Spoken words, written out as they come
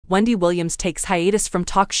Wendy Williams takes hiatus from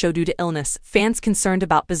talk show due to illness, fans concerned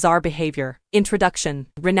about bizarre behavior. Introduction.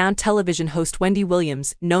 Renowned television host Wendy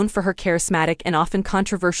Williams, known for her charismatic and often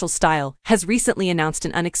controversial style, has recently announced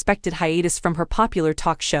an unexpected hiatus from her popular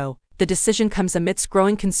talk show. The decision comes amidst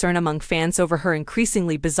growing concern among fans over her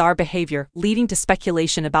increasingly bizarre behavior, leading to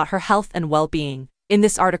speculation about her health and well-being. In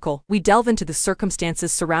this article, we delve into the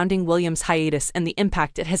circumstances surrounding Williams' hiatus and the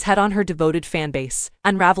impact it has had on her devoted fanbase,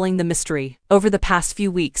 unraveling the mystery. Over the past few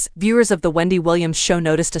weeks, viewers of The Wendy Williams Show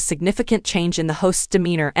noticed a significant change in the host's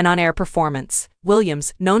demeanor and on-air performance.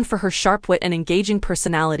 Williams, known for her sharp wit and engaging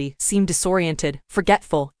personality, seemed disoriented,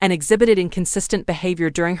 forgetful, and exhibited inconsistent behavior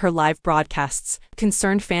during her live broadcasts.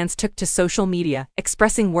 Concerned fans took to social media,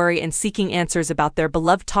 expressing worry and seeking answers about their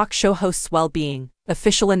beloved talk show host's well-being.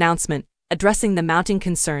 Official announcement. Addressing the mounting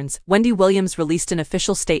concerns, Wendy Williams released an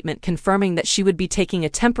official statement confirming that she would be taking a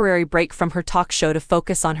temporary break from her talk show to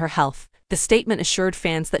focus on her health. The statement assured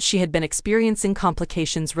fans that she had been experiencing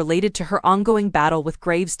complications related to her ongoing battle with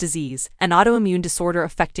Graves' disease, an autoimmune disorder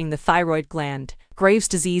affecting the thyroid gland. Graves'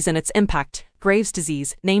 disease and its impact. Graves'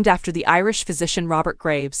 disease, named after the Irish physician Robert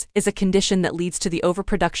Graves, is a condition that leads to the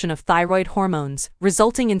overproduction of thyroid hormones,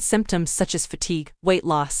 resulting in symptoms such as fatigue, weight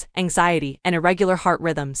loss, anxiety, and irregular heart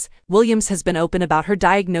rhythms. Williams has been open about her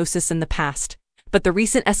diagnosis in the past, but the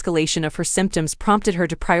recent escalation of her symptoms prompted her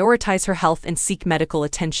to prioritize her health and seek medical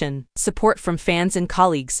attention. Support from fans and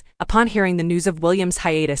colleagues. Upon hearing the news of Williams'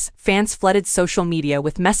 hiatus, fans flooded social media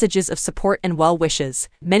with messages of support and well wishes.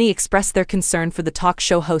 Many expressed their concern for the talk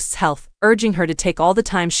show host's health, urging her to take all the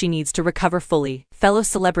time she needs to recover fully. Fellow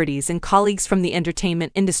celebrities and colleagues from the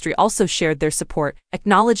entertainment industry also shared their support,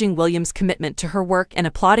 acknowledging Williams' commitment to her work and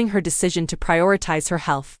applauding her decision to prioritize her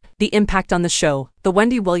health. The impact on the show. The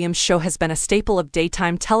Wendy Williams Show has been a staple of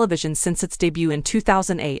daytime television since its debut in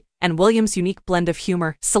 2008, and Williams' unique blend of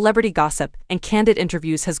humor, celebrity gossip, and candid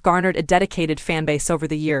interviews has garnered a dedicated fanbase over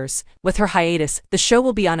the years. With her hiatus, the show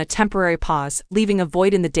will be on a temporary pause, leaving a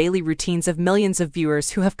void in the daily routines of millions of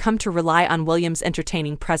viewers who have come to rely on Williams'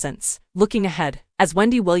 entertaining presence. Looking ahead, as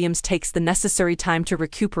Wendy Williams takes the necessary time to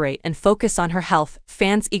recuperate and focus on her health,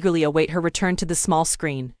 fans eagerly await her return to the small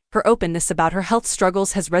screen. Her openness about her health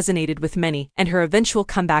struggles has resonated with many, and her eventual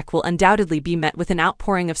comeback will undoubtedly be met with an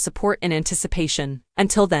outpouring of support and anticipation.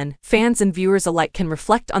 Until then, fans and viewers alike can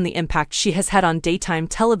reflect on the impact she has had on daytime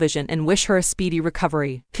television and wish her a speedy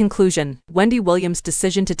recovery. Conclusion. Wendy Williams'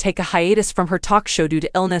 decision to take a hiatus from her talk show due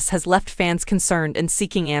to illness has left fans concerned and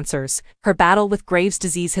seeking answers. Her battle with Graves'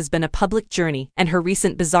 disease has been a public journey, and her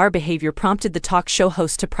recent bizarre behavior prompted the talk show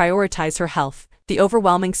host to prioritize her health. The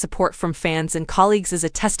overwhelming support from fans and colleagues is a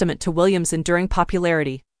testament to Williams' enduring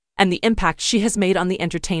popularity and the impact she has made on the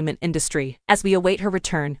entertainment industry. As we await her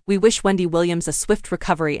return, we wish Wendy Williams a swift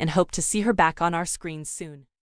recovery and hope to see her back on our screens soon.